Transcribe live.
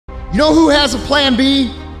You know who has a plan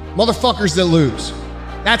B? Motherfuckers that lose.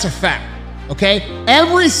 That's a fact, okay?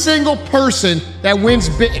 Every single person that wins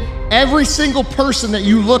big, every single person that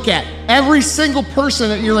you look at, every single person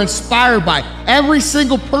that you're inspired by, every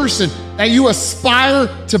single person that you aspire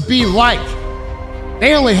to be like,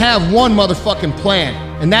 they only have one motherfucking plan,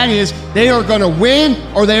 and that is they are gonna win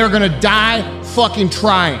or they are gonna die fucking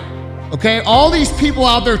trying, okay? All these people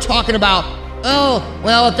out there talking about, oh,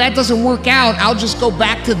 well, if that doesn't work out, I'll just go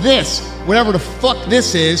back to this, whatever the fuck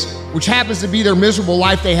this is, which happens to be their miserable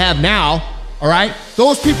life they have now, all right?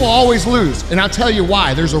 Those people always lose, and I'll tell you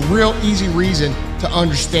why. There's a real easy reason to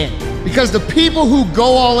understand. Because the people who go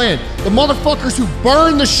all in, the motherfuckers who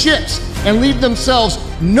burn the ships and leave themselves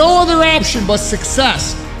no other option but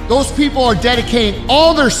success, those people are dedicating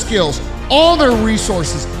all their skills, all their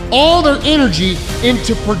resources, all their energy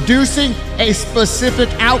into producing a specific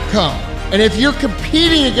outcome. And if you're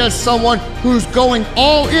competing against someone who's going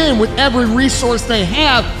all in with every resource they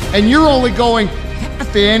have, and you're only going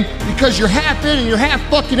half in because you're half in and you're half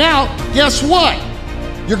fucking out, guess what?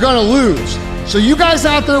 You're gonna lose. So you guys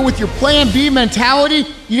out there with your plan B mentality,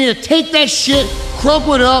 you need to take that shit,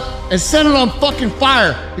 crumple it up, and set it on fucking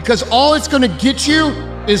fire, because all it's gonna get you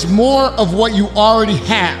is more of what you already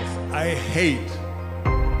have. I hate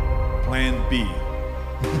plan B.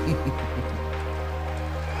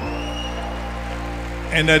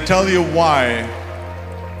 And I tell you why.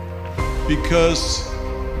 Because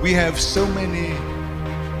we have so many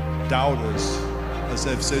doubters, as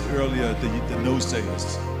I've said earlier, the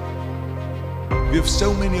no-sayers. We have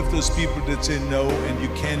so many of those people that say no, and you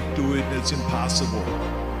can't do it, it's impossible.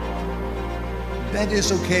 That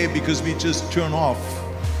is okay, because we just turn off,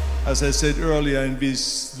 as I said earlier, and we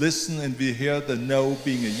listen and we hear the no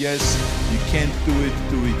being a yes. You can't do it,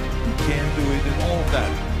 you can't do it, and all of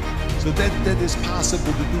that. So that is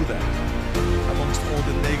possible to do that amongst all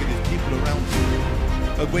the negative people around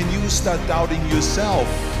you. But when you start doubting yourself,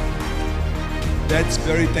 that's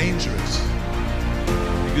very dangerous.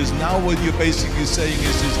 Because now what you're basically saying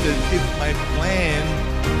is that if my plan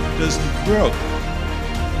doesn't work,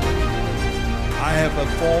 I have a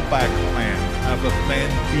fallback plan, I have a plan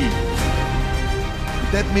B.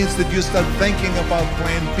 That means that you start thinking about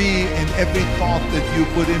plan B, and every thought that you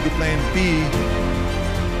put into plan B,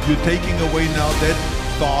 you're taking away now that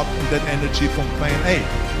thought and that energy from plan A.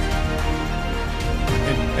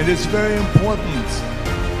 And it's very important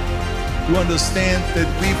to understand that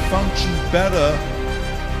we function better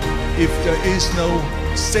if there is no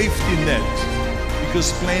safety net,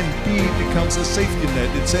 because plan B becomes a safety net.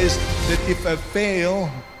 It says that if I fail,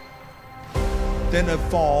 then I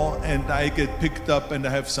fall and I get picked up and I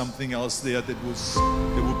have something else there that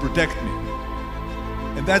will protect me.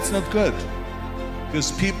 And that's not good.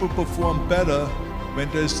 Because people perform better when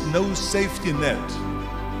there's no safety net.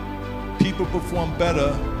 People perform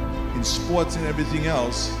better in sports and everything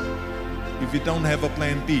else if you don't have a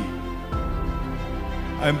plan B.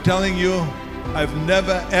 I'm telling you, I've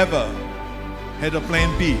never ever had a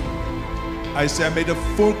plan B. I made a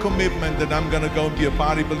full commitment that I'm gonna go and be a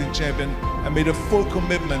bodybuilding champion. I made a full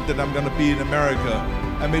commitment that I'm gonna be in America.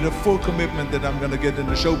 I made a full commitment that I'm gonna get in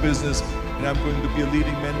the show business, and I'm going to be a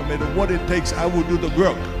leading man. No matter what it takes, I will do the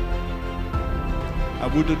work. I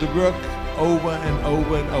will do the work over and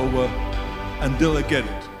over and over until I get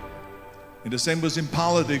it. And the same was in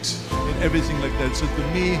politics and everything like that. So to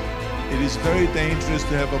me, it is very dangerous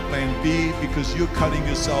to have a plan B, because you're cutting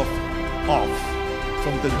yourself off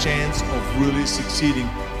from the chance of really succeeding.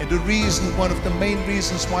 And the reason, one of the main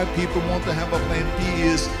reasons why people want to have a plan B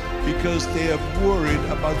is because they are worried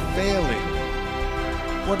about failing.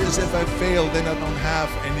 What is if I fail, then I don't have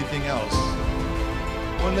anything else?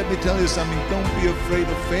 Well, let me tell you something, don't be afraid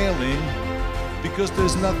of failing, because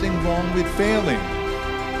there's nothing wrong with failing.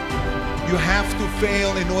 You have to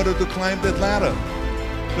fail in order to climb that ladder.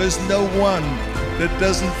 There's no one that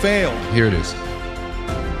doesn't fail. Here it is.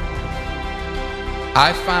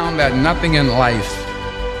 I found that nothing in life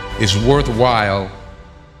is worthwhile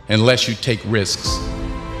unless you take risks.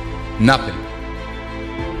 Nothing.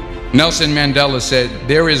 Nelson Mandela said,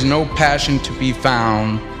 there is no passion to be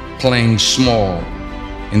found playing small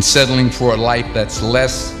and settling for a life that's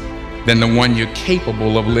less than the one you're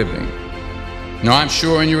capable of living. Now, I'm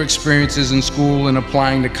sure in your experiences in school and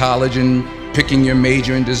applying to college and picking your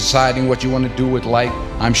major and deciding what you want to do with life,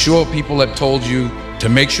 I'm sure people have told you to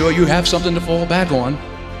make sure you have something to fall back on.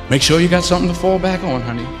 Make sure you got something to fall back on,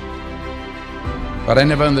 honey. But I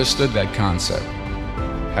never understood that concept,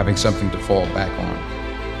 having something to fall back on.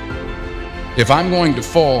 If I'm going to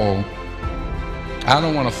fall, I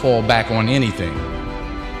don't want to fall back on anything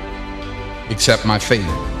except my faith.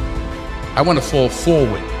 I want to fall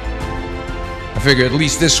forward figure at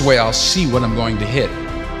least this way I'll see what I'm going to hit.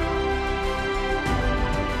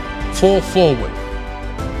 Fall forward.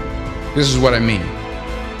 This is what I mean.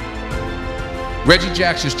 Reggie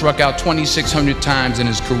Jackson struck out 2,600 times in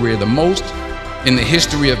his career, the most in the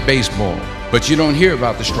history of baseball. But you don't hear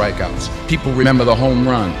about the strikeouts. People remember the home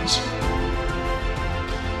runs.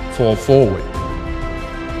 Fall forward.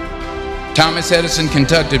 Thomas Edison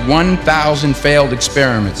conducted 1,000 failed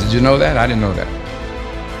experiments. Did you know that? I didn't know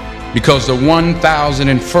that. Because the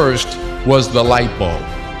 1,001st was the light bulb.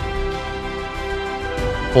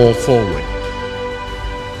 Fall forward.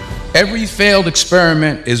 Every failed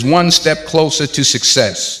experiment is one step closer to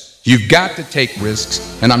success. You've got to take risks,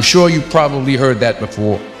 and I'm sure you probably heard that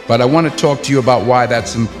before, but I want to talk to you about why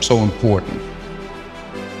that's so important.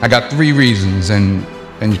 I got 3 reasons, and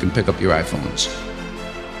then you can pick up your iPhones.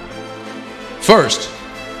 First,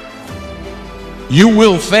 you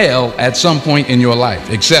will fail at some point in your life.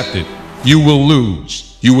 Accept it. You will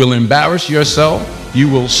lose. You will embarrass yourself. You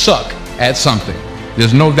will suck at something.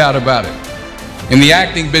 There's no doubt about it. In the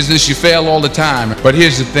acting business, you fail all the time. But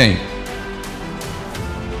here's the thing.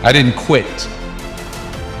 I didn't quit.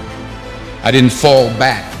 I didn't fall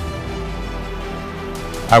back.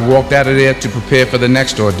 I walked out of there to prepare for the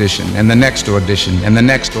next audition, and the next audition, and the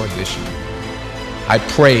next audition. I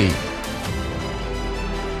prayed.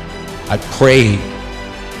 I prayed.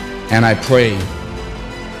 And I prayed.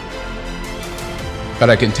 But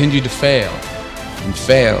I continued to fail, and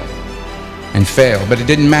fail, and fail. But it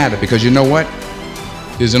didn't matter, because you know what?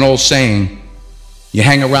 There's an old saying, you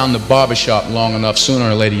hang around the barbershop long enough, sooner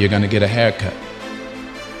or later you're going to get a haircut.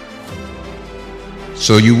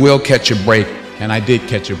 So you will catch a break, and I did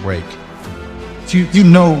catch a break. You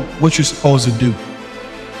know what you're supposed to do.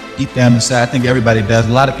 Deep down inside, I think everybody does.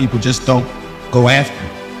 A lot of people just don't go after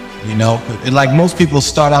it, you know? And like most people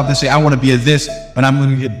start out and say, I want to be a this, but I'm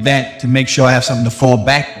going to get that to make sure I have something to fall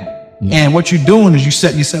back on. Yeah. And what you're doing is you're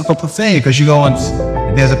setting yourself up for failure, because you're going,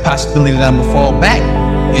 there's a possibility that I'm going to fall back.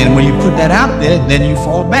 And when you put that out there, then you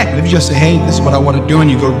fall back. But if you just say, hey, this is what I want to do, and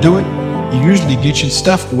you go do it, you usually get your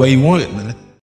stuff the way you want it.